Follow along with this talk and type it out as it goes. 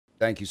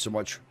Thank you so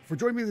much for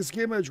joining me this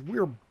game edge.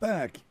 We're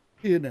back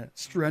in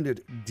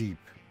Stranded Deep.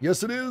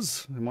 Yes, it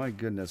is. My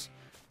goodness.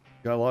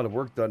 Got a lot of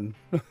work done.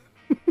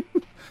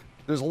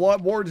 There's a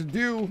lot more to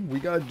do. We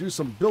got to do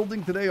some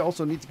building today.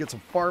 Also need to get some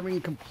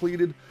farming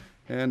completed.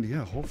 And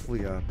yeah,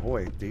 hopefully,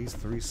 boy, days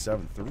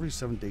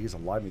 37 days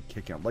alive and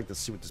kicking. I'd like to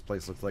see what this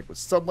place looks like with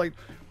sunlight.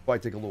 Probably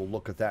take a little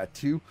look at that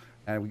too.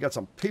 And we got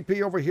some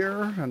PP over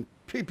here and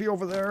PP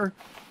over there.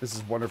 This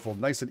is wonderful.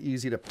 Nice and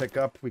easy to pick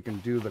up. We can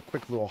do the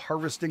quick little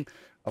harvesting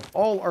of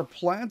all our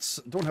plants.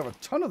 Don't have a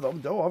ton of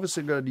them, though.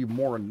 Obviously, I'm going to need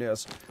more in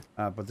this.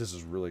 But this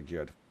is really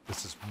good.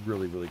 This is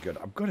really, really good.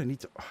 I'm going to need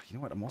to... Oh, you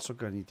know what I'm also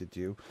going to need to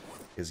do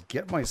is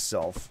get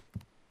myself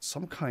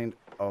some kind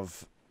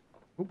of...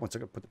 Oh, one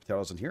second. Put the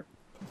potatoes in here.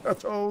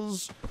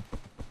 Potatoes.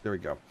 There we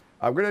go.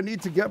 I'm going to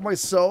need to get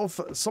myself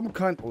some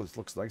kind... Oh, this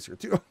looks nice here,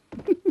 too.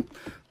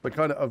 But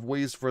kind of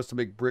ways for us to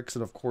make bricks.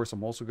 And, of course,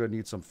 I'm also going to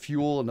need some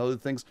fuel and other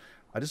things.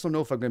 I just don't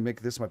know if I'm going to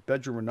make this my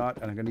bedroom or not.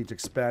 And I'm going to need to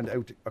expand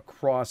out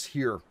across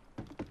here.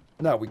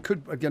 Now, we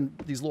could, again,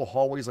 these little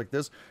hallways like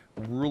this,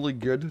 really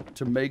good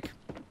to make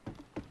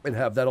and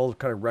have that all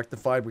kind of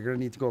rectified. We're going to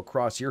need to go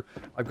across here.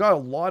 I've got a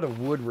lot of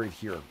wood right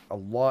here. A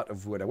lot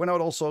of wood. I went out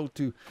also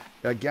to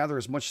gather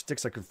as much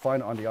sticks I could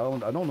find on the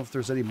island. I don't know if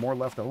there's any more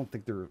left. I don't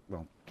think there...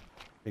 Well,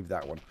 maybe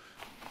that one.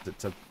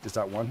 Is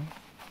that one?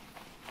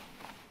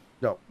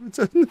 No, it's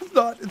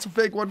not. It's a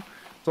fake one.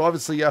 So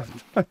obviously, yeah,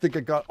 I think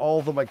I got all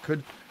of them I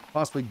could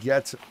possibly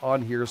get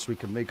on here so we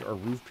can make our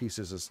roof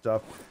pieces and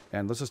stuff.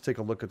 And let's just take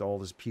a look at all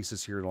these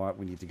pieces here and a lot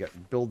we need to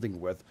get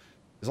building with.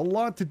 There's a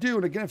lot to do.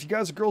 And again, if you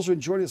guys and girls are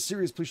enjoying this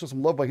series, please show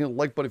some love by hitting the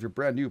like button. If you're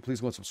brand new,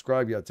 please go and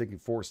subscribe. Yeah, taking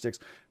 4 sticks.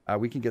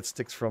 We can get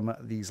sticks from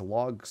these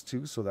logs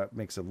too, so that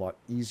makes it a lot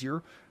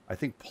easier. I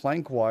think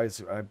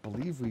plank-wise, I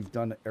believe we've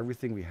done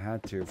everything we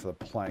had to for the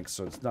planks,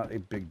 so it's not a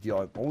big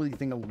deal. The only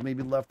thing that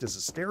maybe left is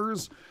the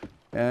stairs,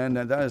 and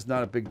that is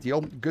not a big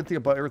deal. Good thing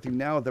about everything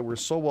now that we're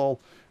so well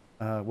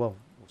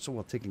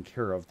taken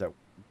care of that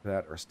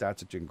our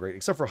stats are doing great,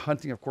 except for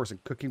hunting, of course,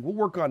 and cooking. We'll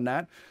work on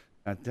that.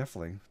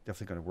 Definitely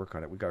going to work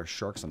on it. We got our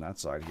sharks on that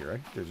side here,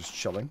 right? They're just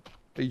chilling.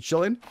 Are you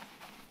chilling?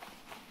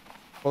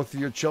 Both of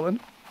you are chilling?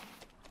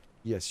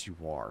 Yes, you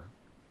are.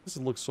 This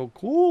looks so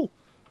cool.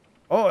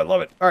 Oh, I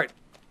love it. All right,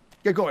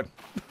 get going.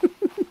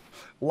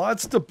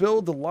 Lots to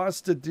build,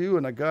 lots to do,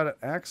 and I got an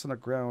axe on the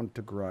ground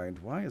to grind.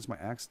 Why is my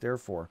axe there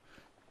for?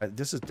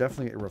 This is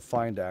definitely a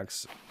refined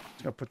axe. I'm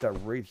just going to put that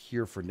right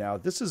here for now.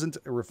 This isn't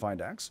a refined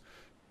axe,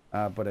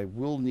 but I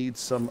will need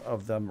some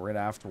of them right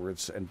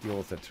afterwards and deal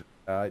with it.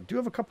 I do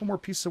have a couple more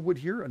pieces of wood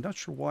here. I'm not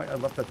sure why I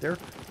left that there. I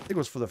think it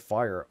was for the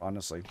fire,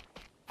 honestly.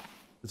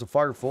 Is a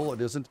fire full?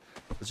 It isn't.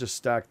 Let's just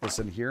stack this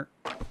in here.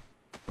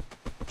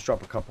 Let's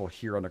drop a couple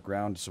here on the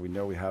ground so we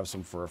know we have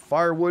some for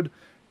firewood.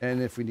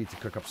 And if we need to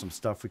cook up some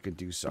stuff, we can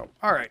do so.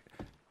 All right.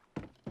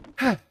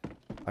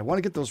 I want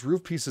to get those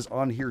roof pieces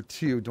on here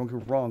too. Don't get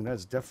me wrong.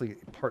 That's definitely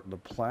part of the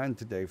plan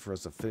today for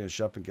us to finish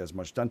up and get as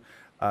much done.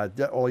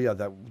 Oh yeah,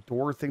 that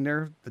door thing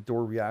there, the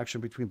door reaction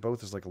between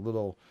both is like a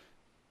little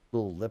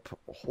lip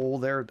hole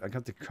there. I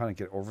got to kind of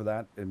get over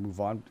that and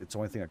move on. It's the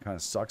only thing that kind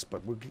of sucks,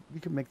 but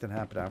we can make that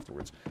happen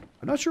afterwards.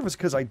 I'm not sure if it's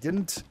because I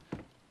didn't... Is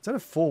that a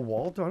full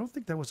wall? No, I don't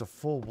think that was a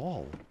full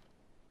wall. Is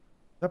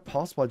that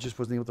possible? I just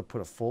wasn't able to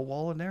put a full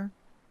wall in there?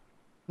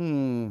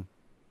 I'm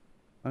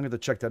going to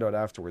check that out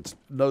afterwards.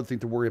 Another thing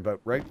to worry about,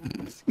 right?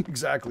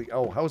 Exactly.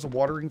 Oh, how's the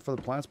watering for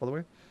the plants, by the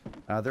way?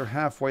 They're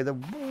halfway.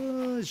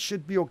 It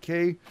should be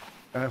okay.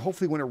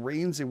 Hopefully when it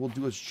rains, it will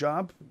do its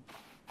job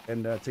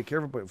and take care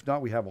of it. But if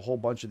not, we have a whole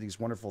bunch of these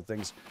wonderful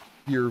things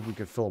here we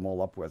could fill them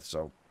all up with.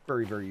 So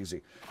very, very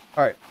easy.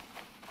 All right.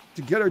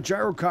 To get our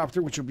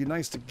gyrocopter, which would be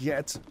nice to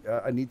get,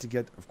 I need to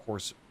get, of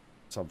course,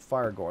 some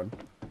fire going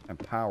and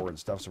power and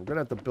stuff. So we're going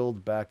to have to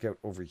build back out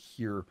over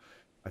here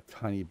a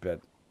tiny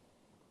bit.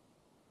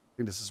 I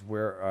think this is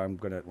where I'm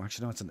going to... Well,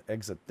 actually, no, it's an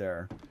exit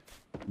there.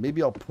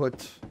 Maybe I'll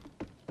put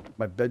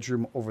my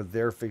bedroom over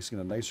there facing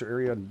a nicer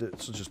area, and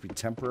this will just be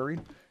temporary.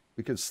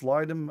 We can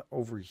slide them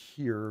over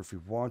here if we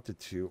wanted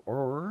to,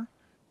 or...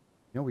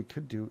 You know what we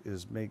could do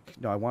is make...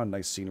 No, I want a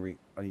nice scenery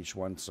on each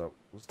one, so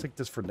let's take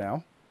this for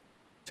now.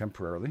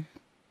 Temporarily.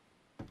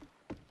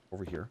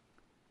 Over here.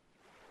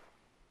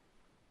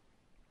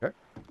 Okay.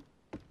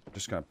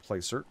 Just going to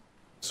place her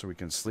so we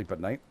can sleep at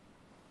night.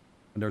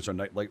 And there's our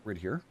night light right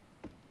here.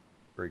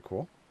 Very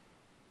cool.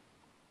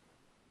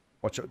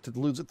 Watch out to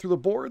lose it through the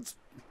boards.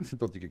 I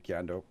don't think you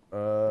can, though.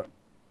 All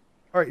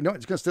right, you know what?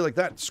 It's going to stay like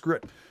that. Screw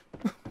it.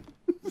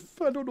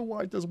 I don't know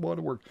why it doesn't want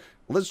to work.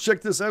 Let's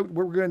check this out.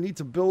 We're going to need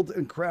to build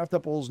and craft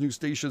up all those new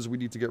stations we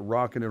need to get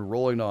rocking and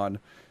rolling on.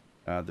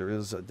 There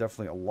is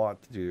definitely a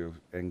lot to do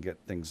and get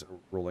things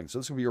rolling. So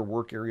this will be your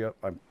work area.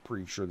 I'm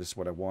pretty sure this is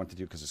what I want to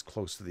do because it's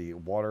close to the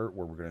water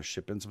where we're going to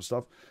ship in some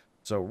stuff.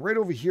 So right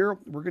over here,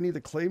 we're going to need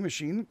the clay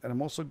machine. And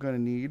I'm also going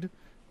to need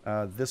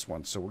this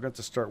one. So we're going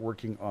to start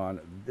working on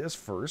this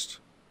first.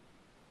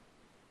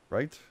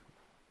 Right?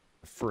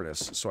 The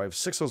furnace. So I have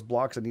 6 of those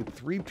blocks. I need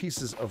 3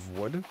 pieces of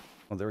wood.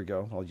 Oh, there we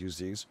go. I'll use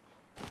these.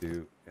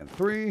 2 and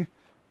 3.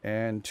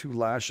 And 2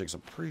 lashings.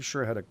 I'm pretty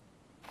sure I had a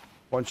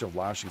bunch of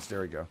lashings. There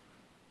we go.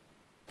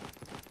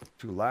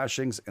 2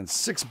 lashings, and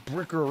 6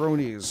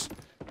 brickeronis.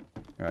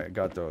 All right, I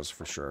got those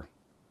for sure.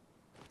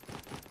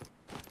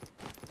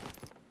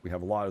 We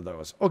have a lot of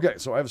those. Okay,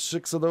 so I have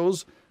 6 of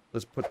those.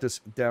 Let's put this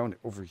down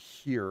over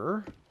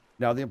here.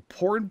 Now, the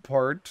important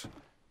part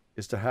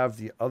is to have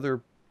the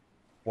other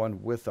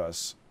one with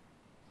us.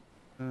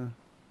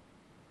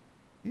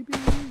 Maybe...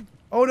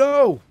 Oh,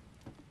 no!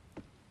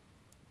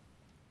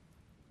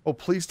 Oh,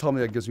 please tell me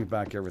that gives me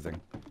back everything.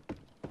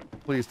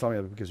 Please tell me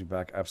that gives me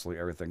back absolutely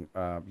everything.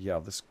 Yeah,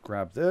 let's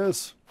grab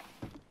this.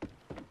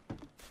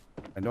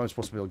 I know I'm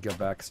supposed to be able to get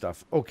back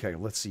stuff. Okay,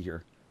 let's see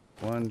here.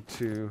 1,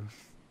 2,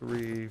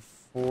 3,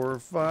 4,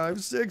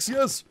 5, 6.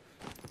 Yes!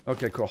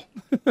 Okay, cool.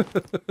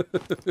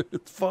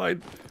 It's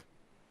fine.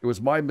 It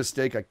was my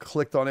mistake. I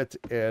clicked on it,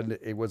 and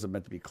it wasn't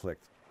meant to be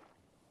clicked.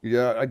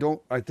 Yeah,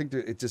 I think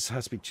that it just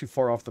has to be too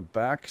far off the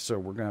back, so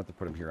we're going to have to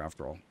put him here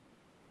after all.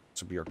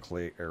 This will be our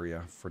clay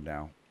area for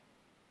now.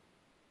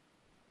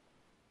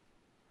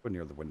 Put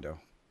near the window.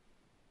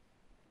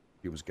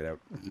 Humans get out.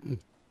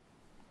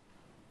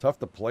 Tough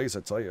to place,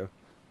 I tell you.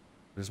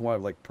 I just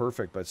want it like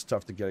perfect, but it's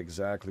tough to get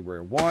exactly where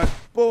I want.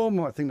 Boom!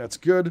 I think that's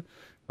good.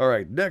 All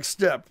right, next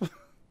step.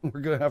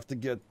 We're going to have to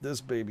get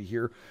this baby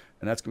here,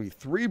 and that's going to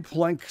be 3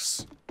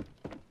 planks.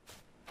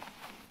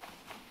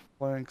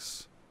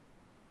 Planks.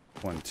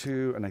 1,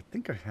 2, and I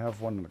think I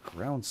have one on the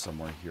ground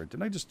somewhere here.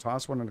 Didn't I just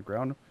toss one on the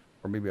ground?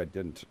 Or maybe I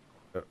didn't.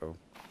 Uh-oh. All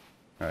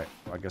right,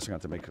 well, I guess I'm going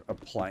to have to make a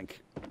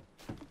plank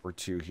or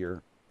 2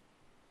 here.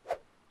 All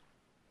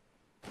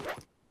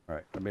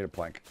right, I made a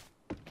plank.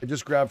 I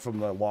just grabbed from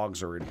the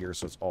logs are in here,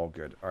 so it's all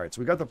good. All right,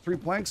 so we got the 3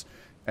 planks,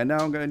 and now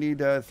I'm going to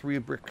need 3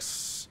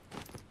 bricks.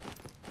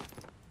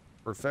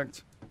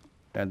 Perfect.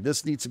 And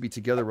this needs to be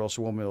together, or else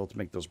we won't be able to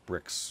make those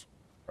bricks.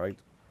 Right?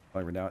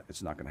 Right now,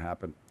 it's not going to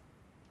happen.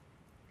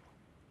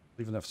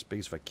 Leave enough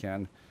space if I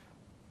can.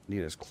 Need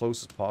it as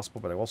close as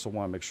possible, but I also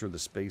want to make sure the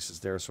space is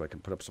there so I can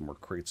put up some more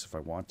crates if I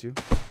want to.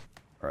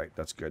 All right,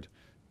 that's good.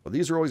 Well,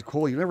 these are always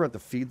cool. You never have to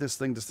feed this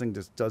thing. This thing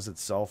just does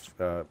itself.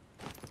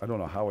 I don't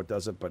know how it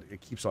does it, but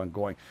it keeps on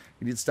going.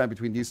 You need to stand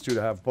between these 2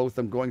 to have both of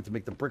them going to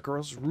make the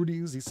brickers.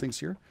 Rudy's, these things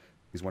here.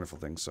 These wonderful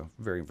things. So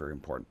very, very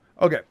important.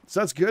 Okay,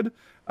 so that's good.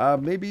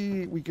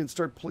 Maybe we can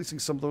start placing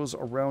some of those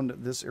around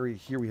this area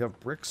here. We have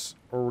bricks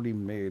already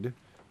made.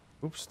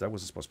 Oops, that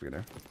wasn't supposed to be in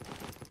there.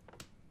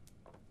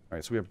 All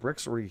right, so we have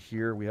bricks already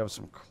here. We have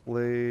some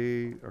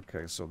clay.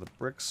 Okay, so the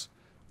bricks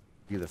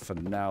be the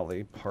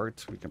finale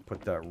part. We can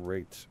put that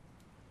right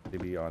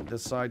maybe on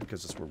this side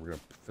because that's where we're going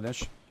to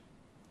finish.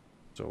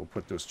 So we'll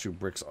put those 2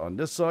 bricks on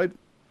this side.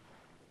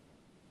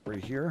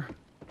 Right here.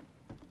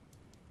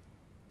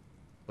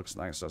 Looks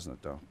nice, doesn't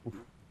it, though? Oof.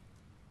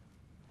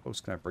 How close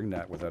can I bring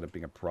that without it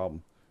being a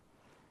problem?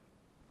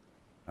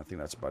 I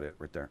think that's about it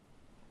right there.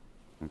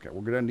 Okay,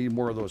 we're going to need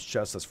more of those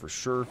chests, that's for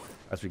sure,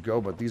 as we go,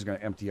 but these are going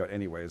to empty out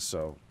anyways,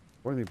 so...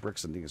 What do we need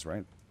bricks in these,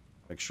 right?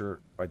 Make sure...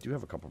 I do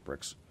have a couple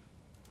bricks.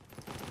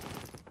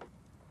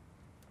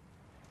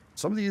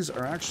 Some of these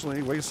are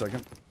actually... Wait a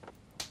second.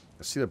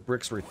 I see the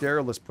bricks right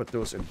there. Let's put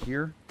those in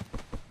here.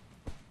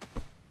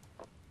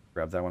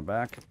 Grab that one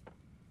back.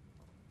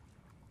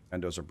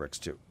 And those are bricks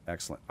too.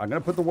 Excellent. I'm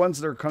going to put the ones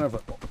that are kind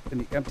of in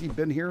the empty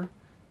bin here.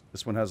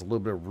 This one has a little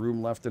bit of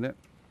room left in it.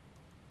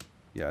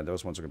 Yeah,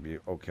 those ones are going to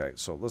be okay.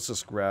 So let's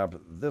just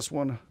grab this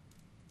one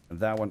and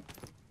that one,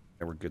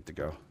 and we're good to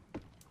go.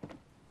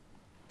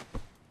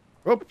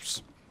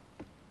 Oops.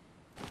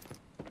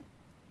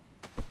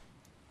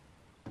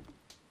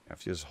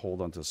 If you just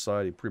hold on to the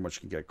side, you pretty much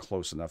can get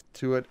close enough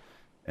to it.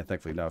 And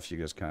thankfully enough, you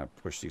just kind of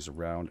push these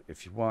around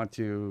if you want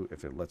to.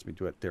 If it lets me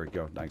do it. There we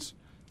go. Nice.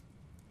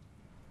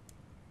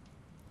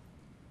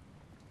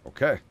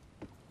 Okay.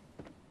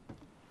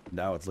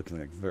 Now it's looking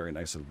like very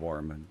nice and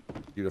warm and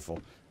beautiful.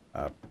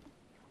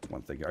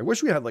 One thing here. I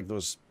wish we had like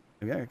those...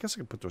 I guess I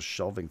could put those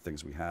shelving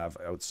things we have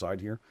outside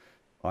here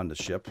on the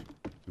ship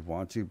if we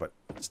want to, but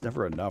it's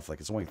never enough. Like,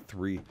 it's only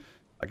 3.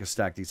 I can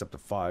stack these up to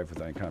 5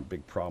 without any kind of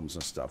big problems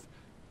and stuff.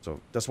 So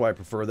that's why I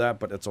prefer that,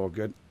 but it's all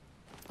good.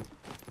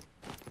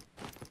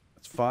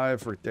 That's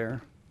 5 right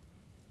there.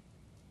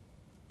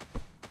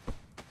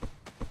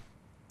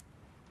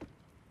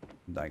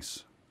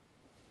 Nice.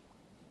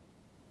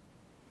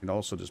 You can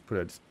also just put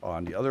it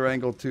on the other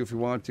angle too if you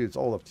want to. It's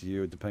all up to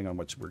you, depending on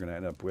what we're going to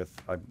end up with.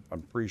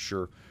 I'm pretty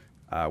sure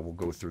we'll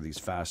go through these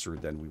faster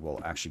than we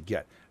will actually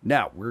get.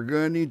 Now, we're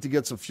going to need to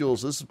get some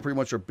fuels. This is pretty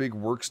much our big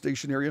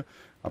workstation area.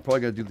 I'm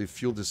probably going to do the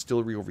fuel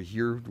distillery over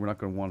here. We're not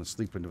going to want to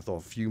sleep in with all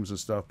the fumes and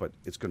stuff, but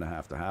it's going to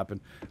have to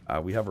happen.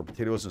 We have our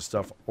potatoes and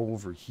stuff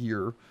over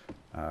here,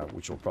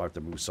 which we'll probably have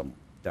to move some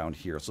down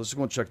here. So let's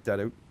go and check that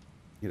out.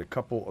 Need a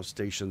couple of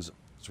stations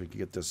so we can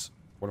get this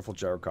wonderful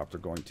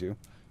gyrocopter going too.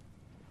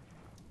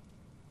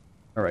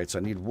 All right, so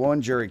I need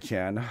 1 jerry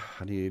can.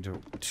 I need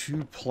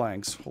 2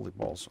 planks. Holy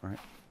balls, all right.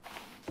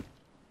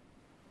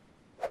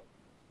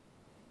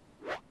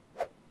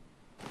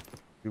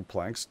 2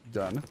 planks,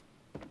 done.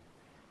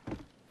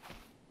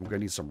 I'm gonna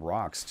need some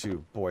rocks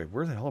too. Boy,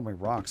 where the hell are my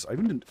rocks? I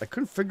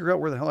couldn't figure out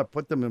where the hell I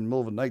put them in the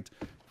middle of the night.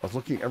 I was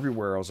looking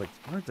everywhere. I was like,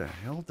 where the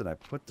hell did I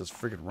put those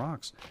friggin'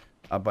 rocks?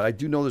 But I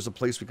do know there's a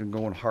place we can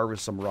go and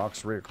harvest some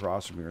rocks right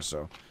across from here.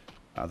 So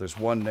there's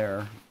one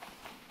there.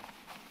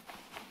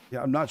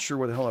 Yeah, I'm not sure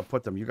where the hell I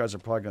put them. You guys are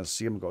probably going to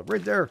see them and go,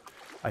 right there.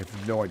 I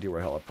have no idea where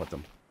the hell I put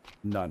them.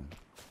 None.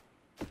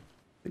 I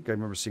think I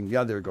remember seeing,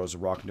 yeah, there goes a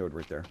rock node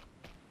right there.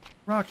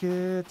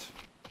 Rocket.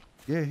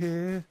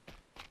 Yeah.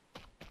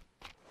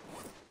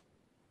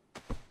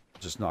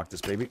 Just knock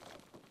this baby.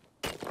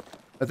 I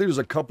think there's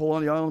a couple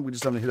on the island we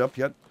just haven't hit up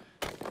yet.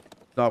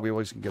 No, we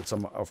always can get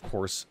some, of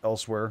course,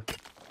 elsewhere.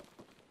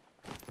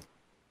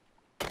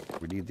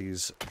 We need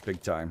these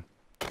big time.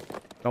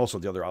 And also,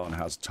 the other island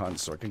has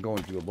tons, so I can go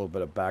and do a little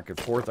bit of back and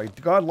forth. I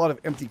got a lot of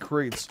empty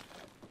crates,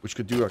 which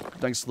could do a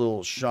nice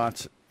little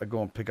shot. I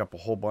go and pick up a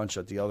whole bunch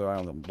at the other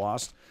island and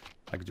lost.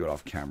 I could do it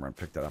off camera and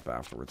pick that up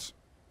afterwards.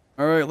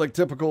 All right, like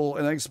typical,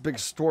 a nice big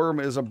storm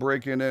is a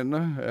breaking in,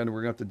 and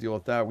we're going to have to deal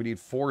with that. We need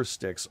 4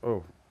 sticks.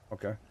 Oh,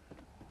 okay.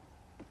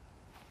 I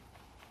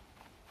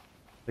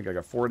think I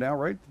got 4 now,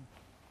 right?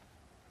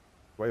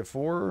 Do I have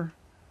 4?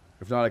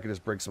 If not, I can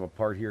just break some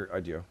apart here. I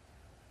do.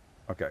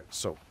 Okay,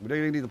 so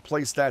we need to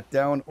place that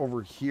down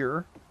over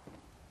here.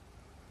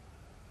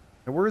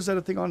 And where is that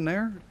thing on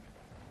there?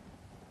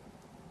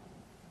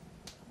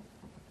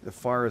 The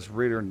fire is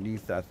right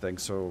underneath that thing,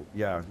 so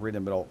yeah, right in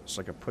the middle.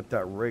 So I can put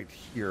that right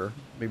here.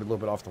 Maybe a little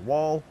bit off the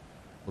wall.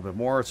 A little bit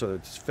more so that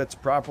it fits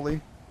properly.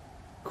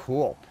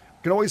 Cool.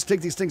 You can always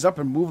take these things up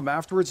and move them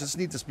afterwards. Just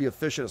need to be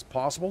efficient as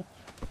possible.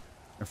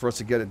 And for us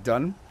to get it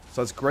done.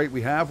 So that's great.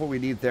 We have what we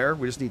need there.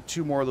 We just need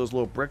 2 more of those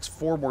little bricks,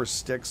 4 more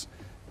sticks,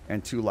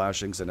 and 2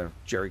 lashings and a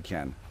jerry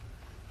can.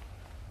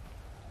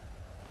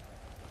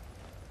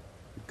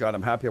 God,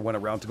 I'm happy I went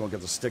around to go and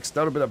get the sticks.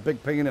 That would have been a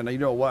big pain, and you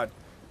know what?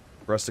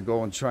 For us to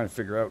go and try and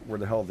figure out where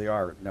the hell they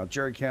are. Now,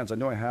 jerry cans, I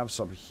know I have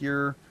some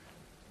here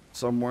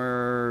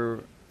somewhere.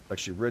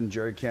 Actually, ridden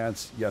jerry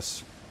cans.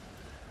 Yes.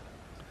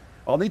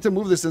 I'll need to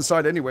move this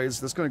inside anyways.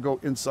 This is going to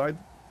go inside.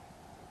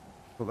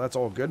 So that's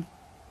all good.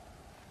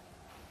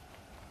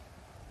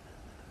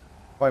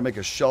 Probably make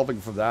a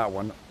shelving for that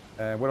one.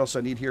 And what else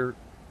I need here?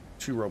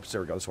 2 ropes.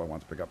 There we go. That's what I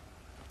want to pick up.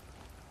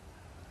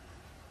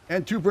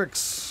 And 2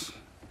 bricks.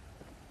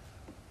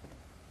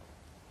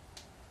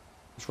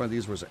 Which one of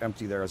these was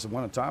empty there? Is it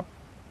one on top?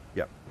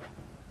 Yep.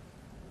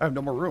 I have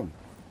no more room.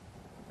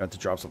 Got to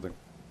drop something.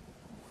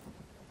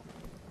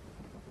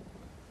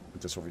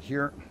 Put this over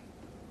here.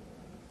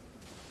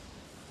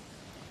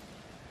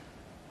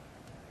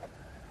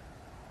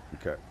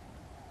 Okay.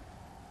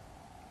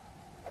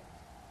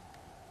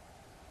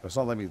 That's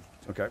not letting me...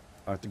 Okay.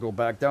 I have to go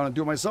back down and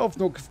do it myself.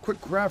 No quick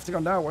crafting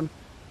on that one.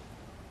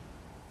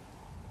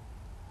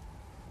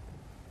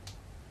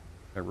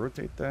 I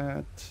rotate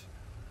that.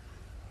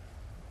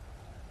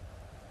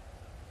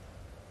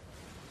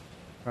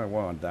 I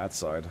want on that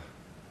side.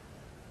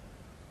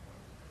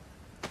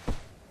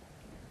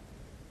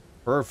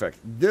 Perfect.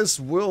 This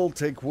will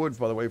take wood,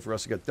 by the way, for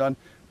us to get done.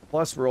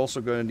 Plus, we're also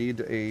going to need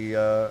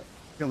a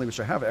kindling, which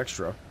I have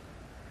extra.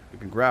 We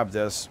can grab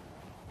this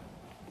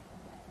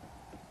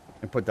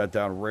and put that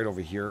down right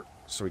over here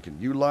so we can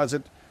utilize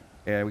it.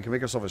 And we can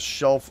make ourselves a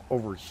shelf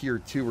over here,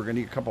 too. We're going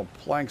to need a couple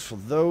planks for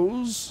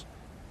those.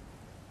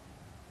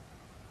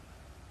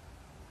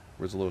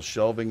 Where's a little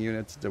shelving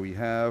unit that we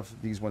have?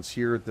 These ones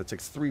here, that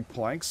takes 3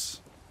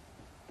 planks.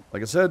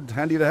 Like I said,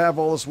 handy to have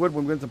all this wood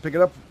when we went to pick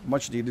it up.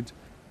 Much needed.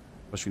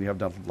 Especially when you have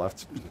nothing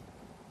left.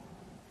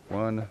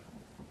 1,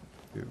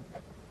 2.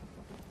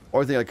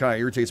 Only thing that kind of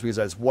irritates me is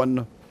that it's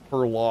 1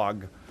 per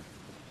log.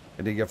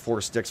 And then you get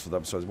 4 sticks for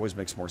them, so it always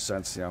makes more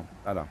sense, you know.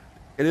 I don't know.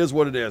 It is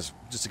what it is.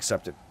 Just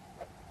accept it.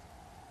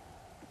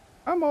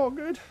 I'm all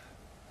good.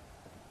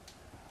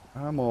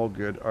 I'm all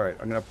good. Alright,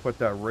 I'm going to put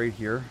that right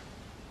here.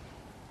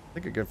 I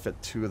think I could fit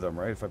 2 of them,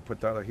 right? If I put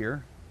that out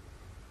here.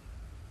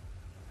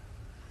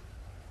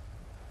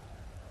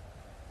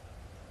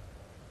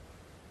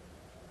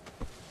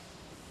 I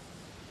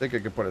think I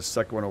could put a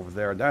second one over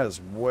there. That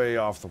is way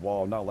off the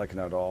wall. I'm not liking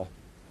that at all.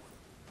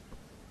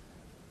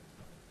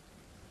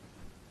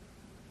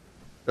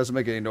 Doesn't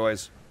make any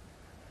noise.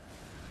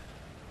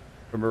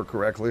 If I remember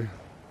correctly.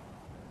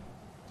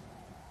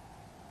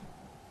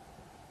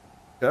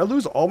 Did I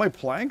lose all my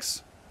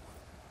planks?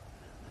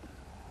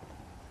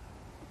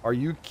 Are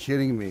you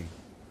kidding me?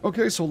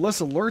 Okay, so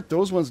let's alert.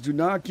 Those ones do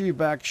not give you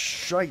back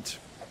shite.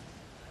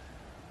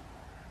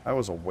 That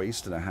was a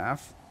waste and a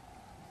half.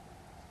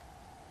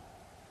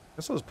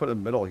 Guess I'll just put it in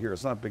the middle here.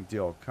 It's not a big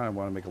deal. Kind of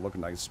want to make it look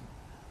nice.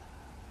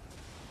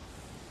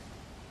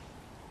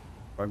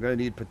 I'm going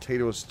to need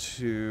potatoes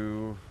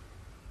to...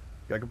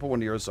 Yeah, I can put one on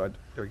the other side.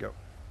 There we go.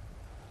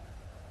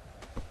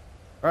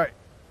 Alright.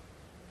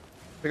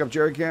 Pick up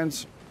jerry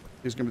cans.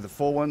 These are going to be the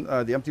full one,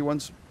 the empty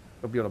ones.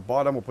 They'll be on the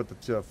bottom. We'll put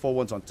the full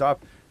ones on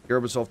top.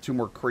 Grab ourselves 2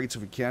 more crates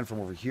if we can from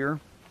over here.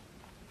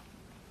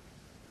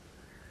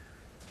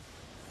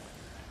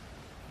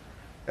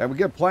 And we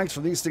get planks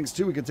from these things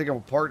too. We can take them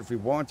apart if we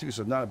want to,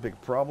 so not a big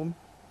problem.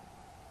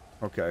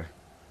 Okay.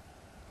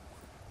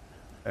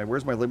 And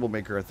where's my label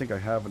maker? I think I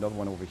have another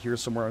one over here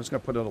somewhere. I'm just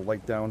going to put another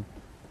light down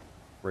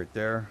right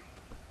there.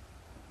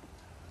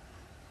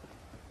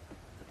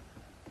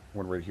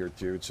 One right here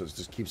too, so it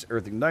just keeps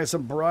everything nice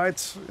and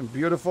bright and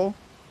beautiful.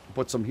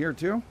 Put some here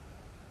too.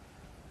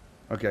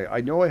 Okay, I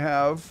know I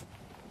have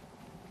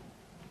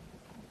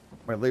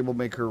my label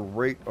maker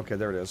right. Okay,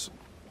 there it is.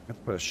 I have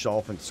to put a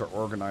shelf and start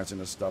organizing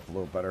this stuff a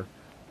little better.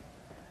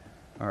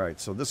 All right,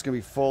 so this is gonna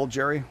be full,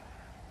 Jerry.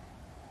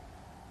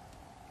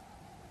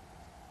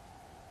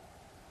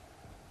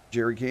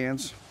 Jerry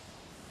cans.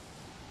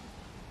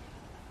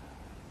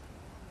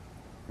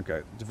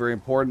 Okay, it's very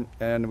important,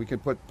 and we can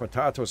put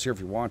potatoes here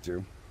if you want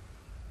to.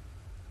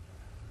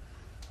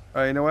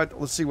 All right, you know what?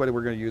 Let's see what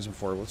we're going to use them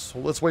for.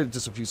 Let's wait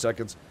just a few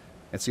seconds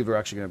and see if they're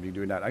actually going to be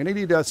doing that. I'm going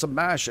to need some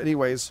mash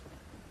anyways.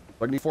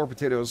 I need 4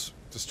 potatoes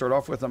to start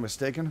off with, I'm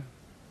mistaken.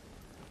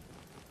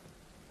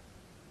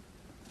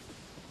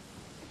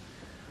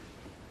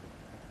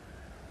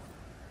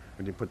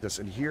 We need to put this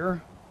in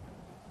here.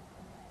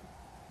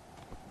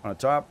 On the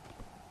top.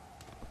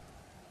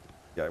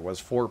 Yeah, it was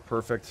 4,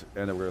 perfect.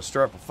 And then we're going to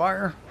start up a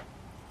fire.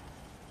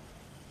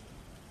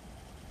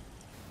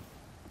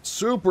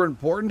 Super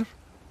important.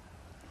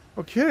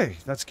 Okay,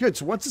 that's good.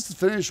 So once this is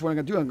finished, what I'm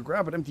going to do, I'm going to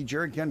grab an empty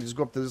jerry can, just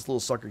go up to this little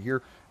sucker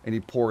here, and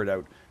you pour it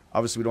out.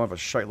 Obviously, we don't have a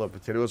shite load of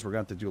potatoes. We're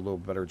going to have to do a little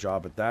better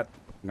job at that.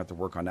 I'm going to have to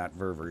work on that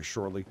very, very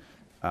shortly.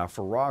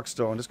 For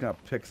rockstone, I'm just going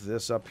to pick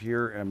this up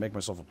here and make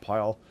myself a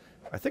pile.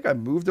 I think I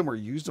moved them or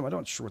used them. I'm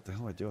not sure what the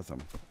hell I do with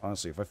them.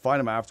 Honestly, if I find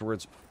them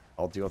afterwards,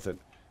 I'll deal with it.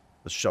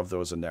 Let's shove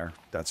those in there.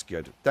 That's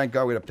good. Thank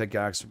God we had a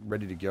pickaxe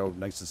ready to go.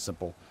 Nice and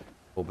simple.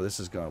 Oh, but this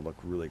is going to look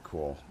really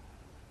cool.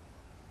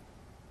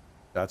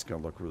 That's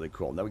going to look really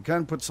cool. Now, we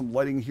can put some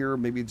lighting here.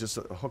 Maybe just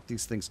hook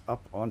these things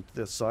up onto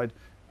this side.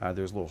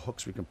 There's little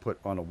hooks we can put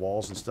on the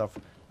walls and stuff.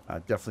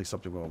 Definitely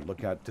something we'll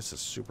look at. This is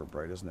super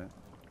bright, isn't it?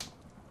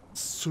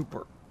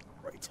 Super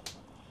bright.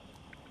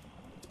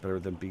 It's better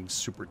than being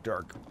super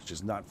dark, which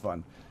is not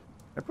fun.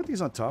 I put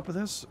these on top of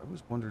this. I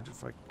always wondered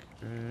if I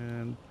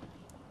can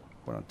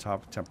put on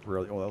top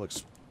temporarily. Oh, that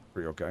looks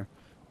pretty okay.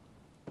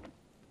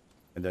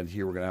 And then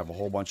here we're going to have a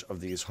whole bunch of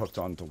these hooked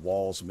onto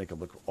walls and make it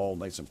look all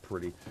nice and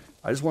pretty.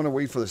 I just want to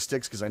wait for the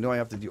sticks because I know I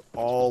have to do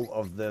all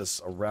of this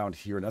around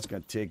here. And that's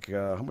going to take,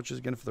 how much is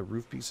it again for the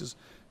roof pieces?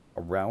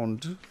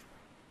 Around,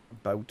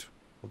 about,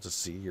 we'll just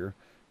see here.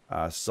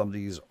 Some of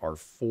these are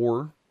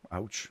 4.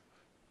 Ouch.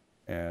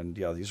 And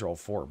yeah, these are all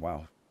 4.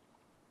 Wow.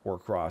 4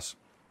 across.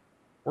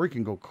 Or you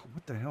can go,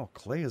 what the hell?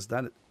 Clay, is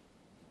that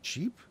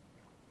cheap?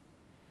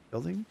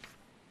 Building?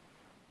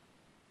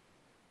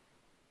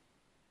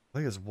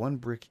 Clay is 1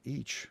 brick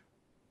each.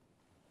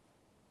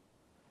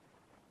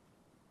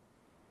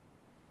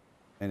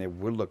 And it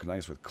would look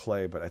nice with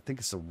clay, but I think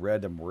it's the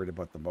red I'm worried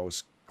about the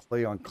most.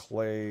 Clay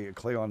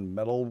on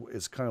metal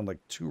is kind of like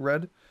too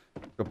red.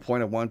 The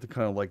point I wanted to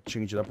kind of like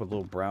change it up with a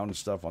little brown and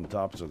stuff on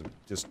top so to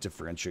just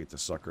differentiate the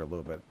sucker a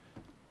little bit.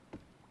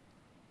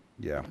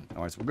 Yeah.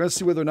 All right, so we're going to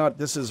see whether or not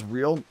this is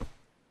real.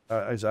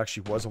 It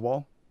actually was a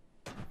wall.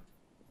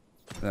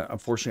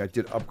 Unfortunately, I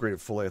did upgrade it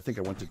fully. I think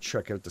I went to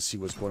check out to see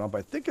what's going on, but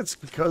I think it's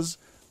because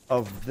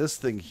of this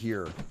thing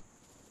here.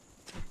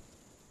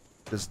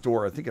 This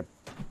door. I think it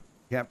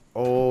can't...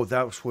 Oh,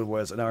 that's what it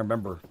was. And now I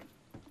remember.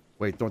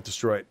 Wait, don't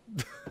destroy it.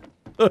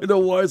 I know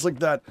why it's like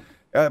that.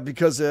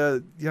 Because,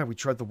 yeah, we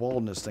tried the wall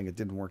in this thing. It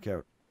didn't work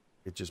out.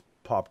 It just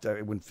popped out.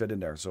 It wouldn't fit in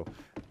there. So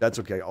that's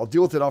okay. I'll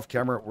deal with it off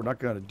camera. We're not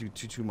going to do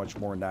too much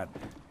more than that.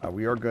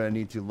 We are going to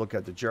need to look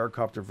at the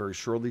gyrocopter very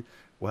shortly.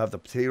 We'll have the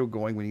potato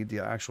going. We need the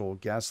actual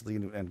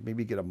gasoline and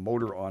maybe get a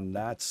motor on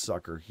that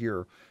sucker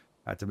here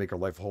to make our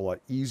life a whole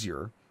lot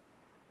easier.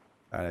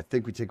 And I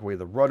think we take away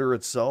the rudder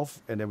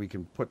itself, and then we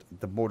can put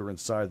the motor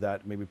inside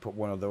that. Maybe put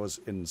one of those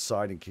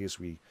inside in case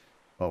we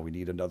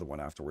need another one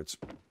afterwards.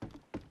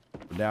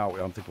 But now, I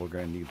don't think we're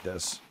going to need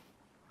this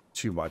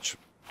too much.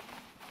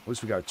 At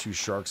least we got 2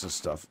 sharks and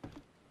stuff.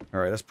 All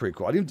right, that's pretty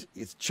cool. I didn't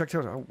check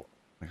out. Am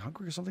I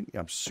hungry or something?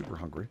 Yeah, I'm super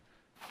hungry.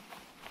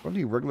 Do I have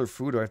any regular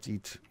food? Do I have to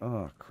eat?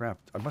 Oh, crap.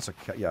 I must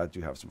have... Yeah, I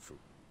do have some food.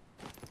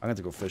 I'm going to have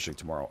to go fishing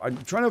tomorrow. I'm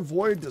trying to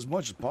avoid as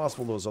much as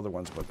possible those other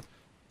ones, but...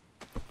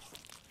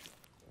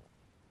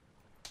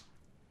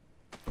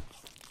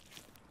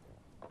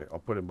 Okay, I'll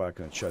put it back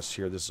in the chest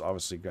here. This is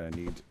obviously going to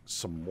need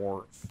some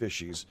more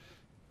fishies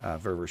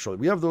very, very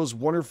shortly. We have those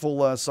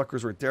wonderful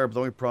suckers right there, but the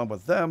only problem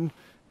with them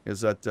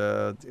is that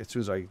as soon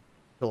as I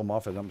kill them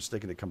off, and I'm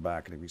mistaken, they come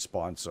back and they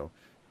respawn, so...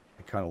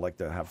 I kind of like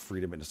to have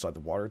freedom inside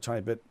the water a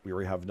tiny bit. We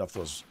already have enough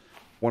of those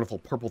wonderful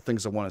purple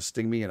things that want to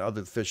sting me and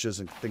other fishes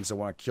and things that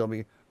want to kill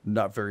me.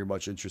 Not very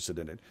much interested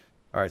in it.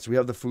 All right, so we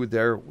have the food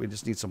there. We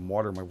just need some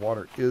water. My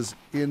water is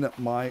in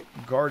my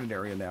garden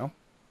area now.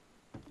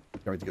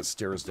 Can't wait to get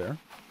stairs there.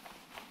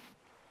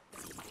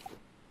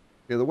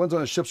 Yeah, the ones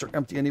on the ships are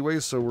empty anyway,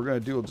 so we're going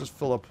to do is just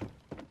fill up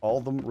all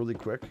of them really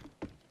quick.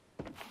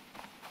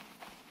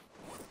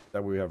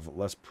 That way we have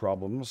less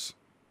problems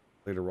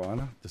later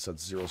on. This had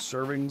 0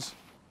 servings.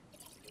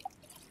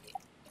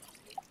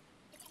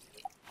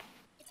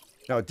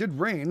 Now, it did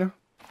rain.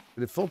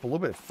 Did it fill up a little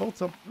bit? It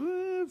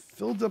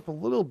filled up a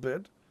little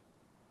bit.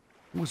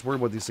 I'm always worried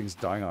about these things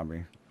dying on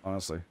me,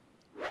 honestly.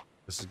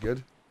 This is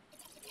good.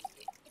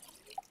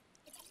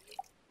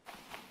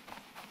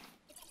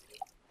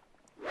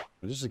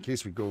 Just in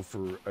case we go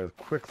for a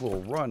quick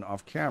little run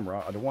off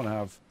camera, I don't want to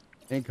have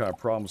any kind of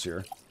problems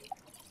here.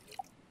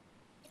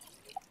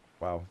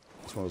 Wow.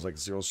 This one was like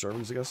 0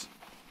 servings, I guess.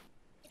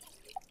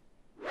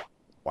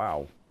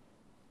 Wow.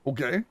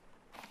 Okay.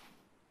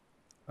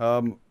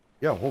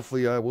 Yeah,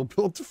 hopefully we'll be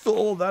able to fill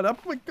all that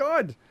up. Oh my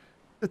god!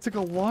 That took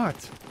a lot.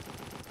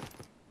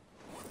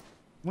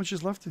 How much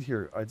is left in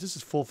here? This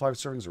is full 5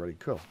 servings already.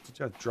 Cool.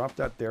 So drop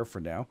that there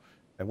for now.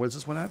 And what is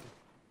this one at?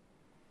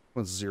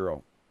 One's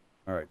 0.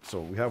 Alright, so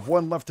we have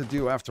 1 left to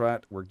do. After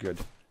that, we're good.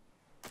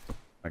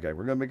 Okay,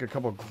 we're going to make a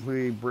couple of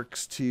clay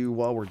bricks too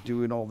while we're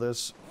doing all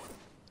this.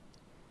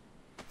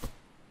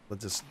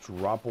 Let this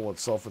drop all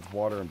itself with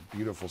water and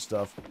beautiful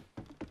stuff.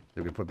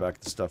 Then we put back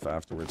the stuff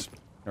afterwards.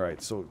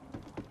 Alright, so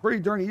pretty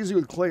darn easy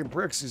with clay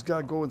bricks. He's got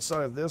to go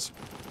inside of this.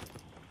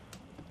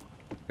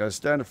 Got to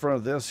stand in front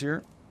of this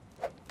here.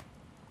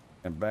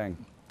 And bang.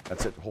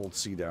 That's it. Hold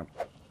C down.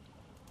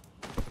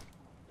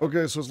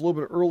 Okay, so it's a little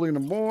bit early in the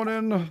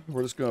morning.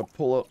 We're just going to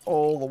pull out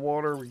all the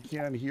water we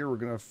can here. We're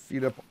going to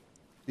feed up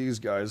these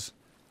guys.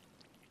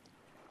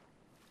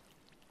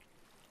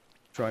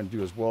 Try and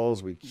do as well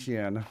as we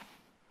can.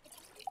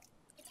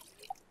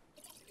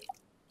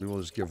 We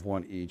will just give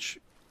 1 each.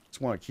 Just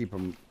want to keep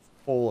them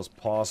full as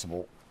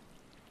possible.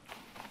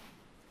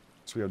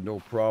 So we have no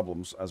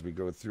problems as we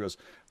go through this.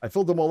 I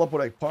filled them all up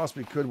what I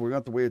possibly could. We're going to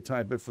have to wait a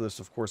tiny bit for this,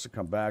 of course, to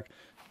come back.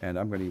 And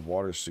I'm going to need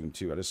water soon,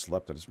 too. I just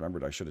slept. I just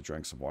remembered I should have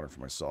drank some water for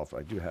myself.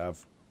 I do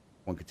have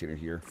 1 container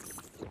here.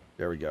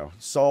 There we go.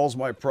 Solves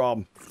my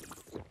problem.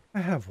 I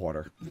have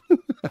water.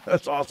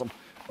 That's awesome.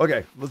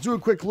 Okay, let's do a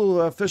quick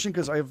little fishing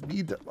because I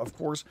need, of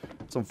course,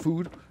 some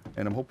food.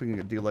 And I'm hoping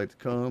a daylight to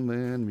come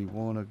and we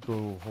want to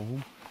go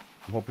home.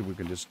 I'm hoping we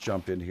can just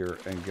jump in here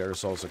and get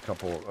ourselves a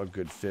couple of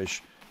good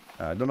fish.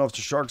 I don't know if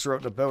the sharks are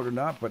out and about or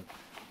not, but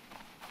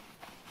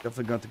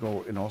definitely got to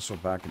go and also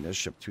back in this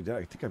ship too.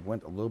 I think I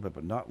went a little bit,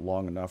 but not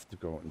long enough to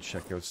go and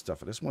check out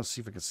stuff. I just want to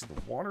see if I can see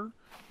the water.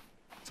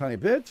 Tiny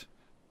bit.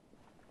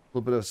 A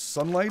little bit of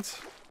sunlight.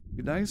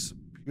 Be nice.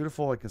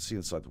 Beautiful. I can see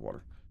inside the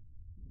water.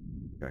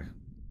 Okay.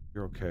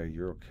 You're okay.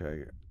 You're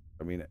okay.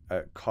 I mean,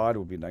 cod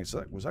would be nice.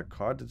 Was that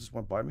cod that just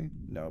went by me?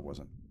 No, it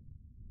wasn't.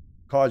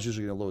 Cod's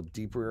usually in a little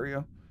deeper area.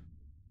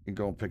 You can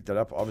go and pick that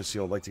up.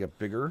 Obviously, I'd like to get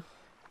bigger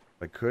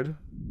if I could.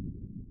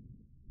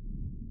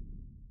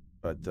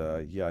 But,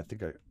 yeah, I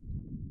think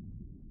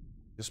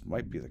this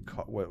might be the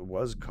cod. Well, it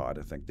was cod,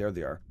 I think. There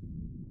they are.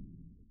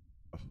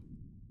 Oh.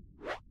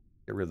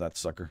 Get rid of that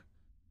sucker.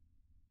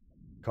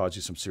 Caused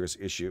you some serious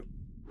issue.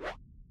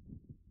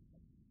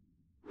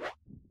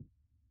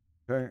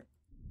 Okay.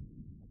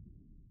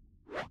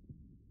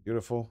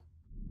 Beautiful.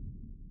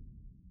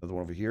 Another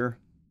one over here.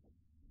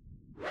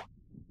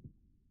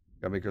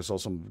 Gotta make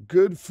ourselves some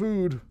good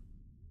food.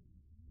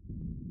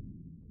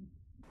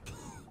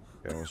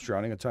 Okay, I was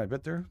drowning a tiny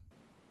bit there.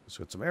 Let's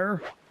get some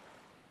air.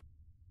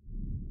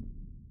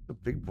 The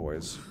big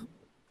boys.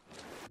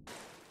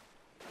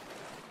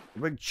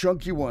 The big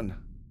chunky one.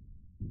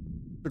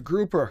 The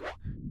grouper.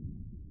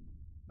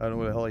 I don't know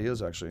what the hell he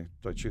is, actually.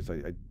 To tell you the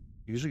truth, I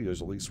usually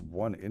there's at least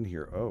 1 in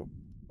here. Oh,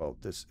 well,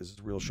 this is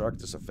a real shark.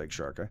 This is a fake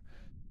shark, eh?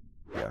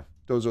 Yeah,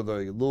 those are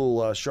the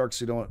little sharks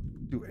who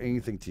don't do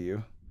anything to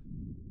you.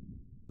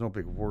 No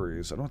big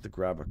worries. I don't have to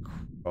grab a...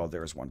 Oh,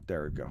 there's one.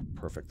 There we go.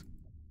 Perfect.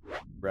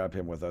 Grab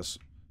him with us.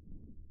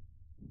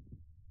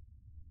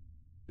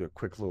 Do a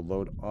quick little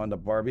load on the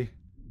Barbie.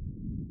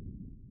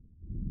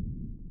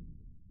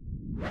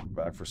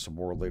 Back for some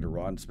more later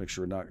on. Just make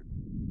sure we're not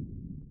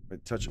going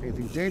to touch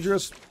anything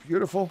dangerous.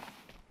 Beautiful.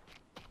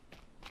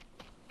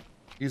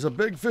 He's a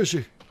big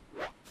fishy.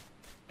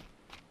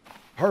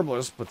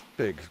 Harmless, but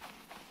big.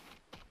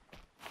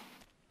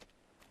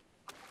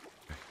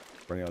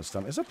 Running out of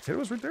stomach. Is that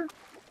potatoes right there?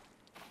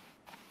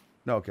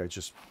 No, okay,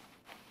 just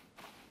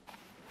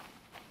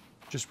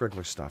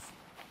regular stuff.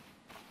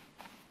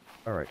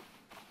 All right,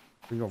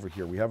 bring over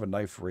here. We have a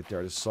knife right there.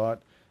 I just saw it.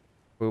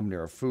 Boom,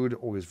 near our food.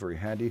 Always very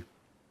handy.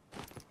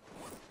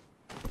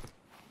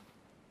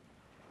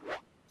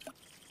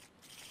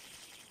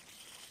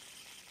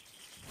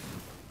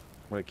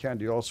 What I can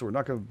do also, we're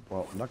not gonna.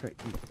 Well, I'm not gonna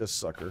eat this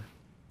sucker.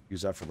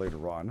 Use that for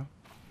later on.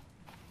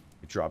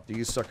 We drop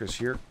these suckers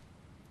here.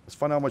 Let's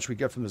find out how much we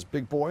get from this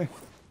big boy.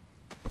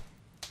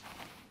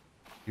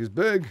 He's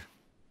big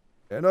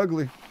and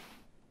ugly.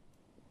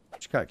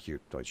 She's kind of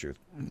cute, to tell you the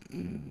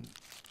truth.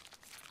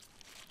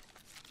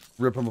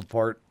 Rip him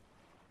apart.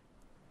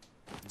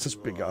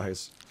 Such big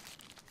eyes.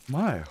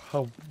 My,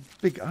 how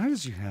big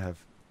eyes you have.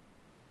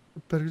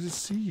 Better to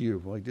see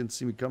you. Well, he didn't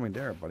see me coming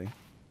there, buddy.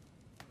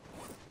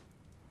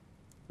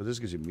 But this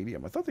gives you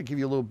medium. I thought they'd give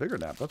you a little bigger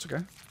nap. That's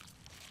okay.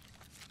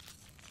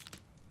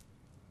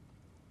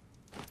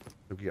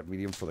 We got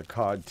medium for the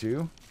cod,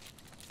 too.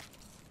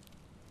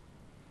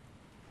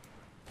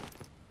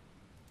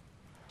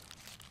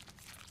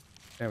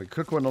 And we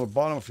cook one on the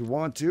bottom if we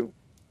want to.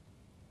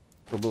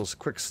 A little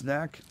quick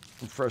snack.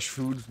 Some fresh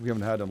food we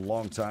haven't had in a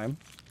long time.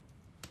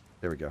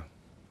 There we go.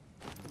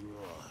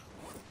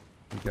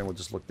 Again, we'll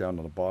just look down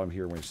on the bottom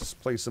here when we just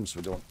place them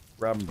so we don't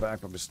grab them back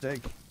by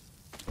mistake.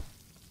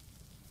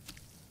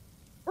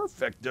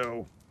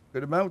 Perfecto.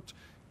 Good amount.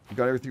 We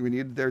got everything we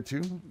needed there,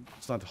 too.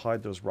 It's not to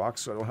hide those rocks,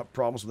 so I don't have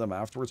problems with them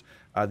afterwards.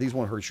 These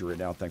won't hurt you right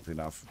now, thankfully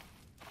enough.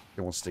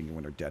 They won't sting you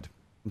when they're dead.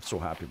 I'm so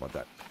happy about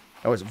that.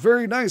 That was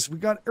very nice. We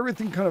got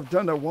everything kind of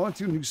done I want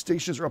to. New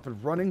stations are up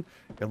and running.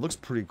 It looks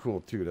pretty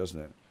cool, too, doesn't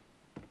it?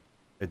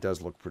 It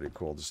does look pretty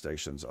cool, the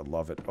stations. I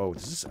love it. Oh,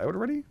 is this out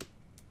already?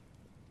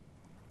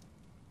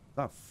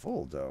 Not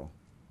full, though.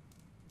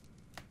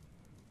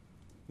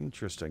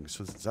 Interesting.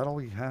 So is that all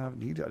we have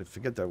needed? I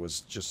forget that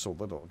was just so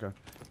little. Okay.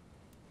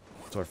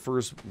 So our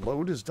first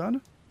load is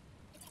done.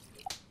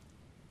 Let's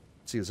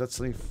see, is that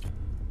safe?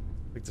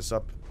 Pick this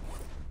up.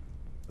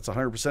 That's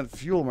 100%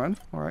 fuel, man.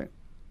 All right.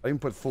 I even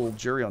put full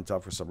Jerry on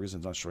top for some reason.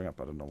 It's not showing up.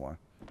 I don't know why.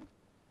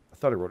 I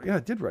thought I wrote it. Yeah, I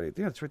did write it.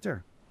 Yeah, it's right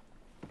there.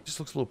 It just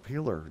looks a little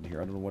paler in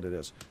here. I don't know what it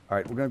is. All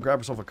right, we're going to grab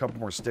ourselves a couple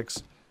more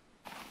sticks.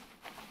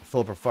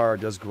 Fill up our fire.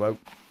 It does go out.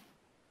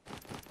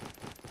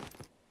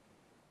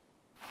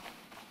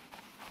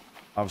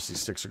 Obviously,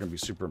 sticks are going to be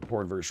super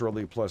important very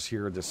shortly. Plus,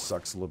 here, this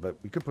sucks a little bit.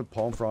 We could put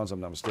palm fronds, I'm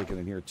not mistaken,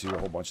 in here, too. A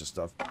whole bunch of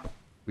stuff.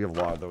 We have a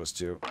lot of those,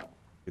 too. We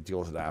can deal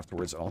with it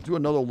afterwards. I'll do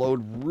another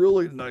load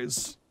really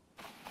nice.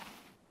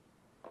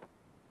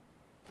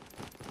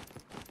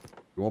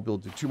 We won't be able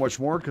to do too much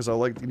more, because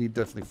you need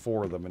definitely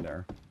 4 of them in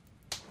there.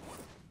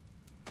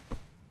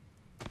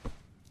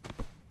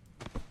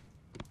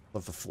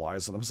 Love the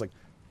flies on them. It's like,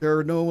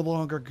 they're no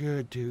longer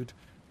good, dude.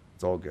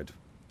 It's all good.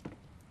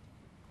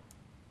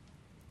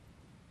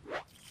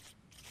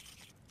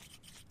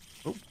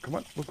 Oh, come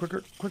on. A little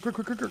quicker.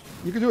 Quicker.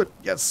 You can do it.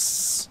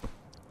 Yes.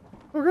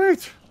 All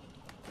right.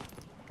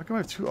 How come I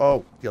have 2?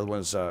 Oh, the other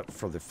one is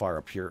for the fire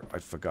up here. I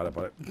forgot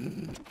about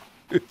it.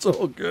 It's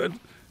all good.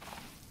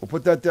 We'll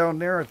put that down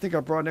there. I think I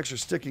brought an extra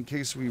stick in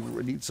case we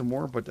need some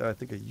more, but I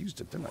think I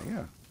used it, didn't I? Yeah,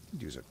 I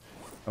did use it.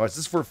 All right, so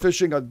this is for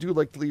fishing. I do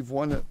like to leave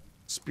one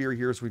spear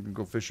here so we can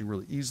go fishing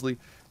really easily.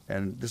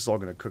 And this is all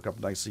going to cook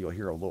up nicely. You'll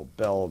hear a little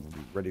bell and we'll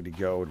be ready to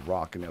go and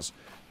rocking this.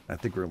 I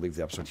think we're going to leave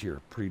the episode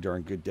here. Pretty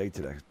darn good day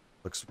today.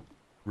 Looks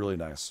really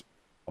nice.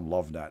 I'm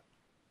loving that.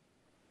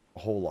 A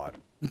whole lot.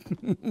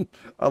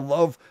 I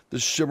love the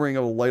shimmering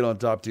of the light on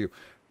top too.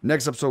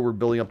 Next episode, we're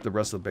building up the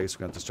rest of the base.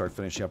 We're going to have to start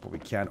finishing up what we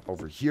can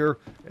over here.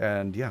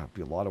 And yeah, it'll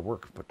be a lot of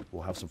work, but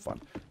we'll have some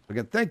fun.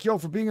 Again, thank you all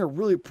for being here.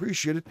 Really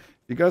appreciate it.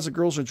 If you guys and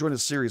girls are enjoying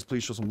this series,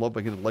 please show some love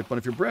by hitting the like button.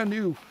 If you're brand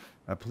new,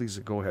 please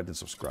go ahead and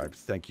subscribe.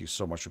 Thank you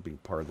so much for being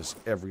part of this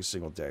every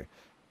single day.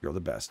 You're the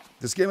best.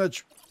 This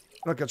GameEdged.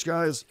 I'll catch you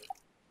guys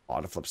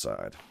on the flip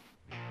side.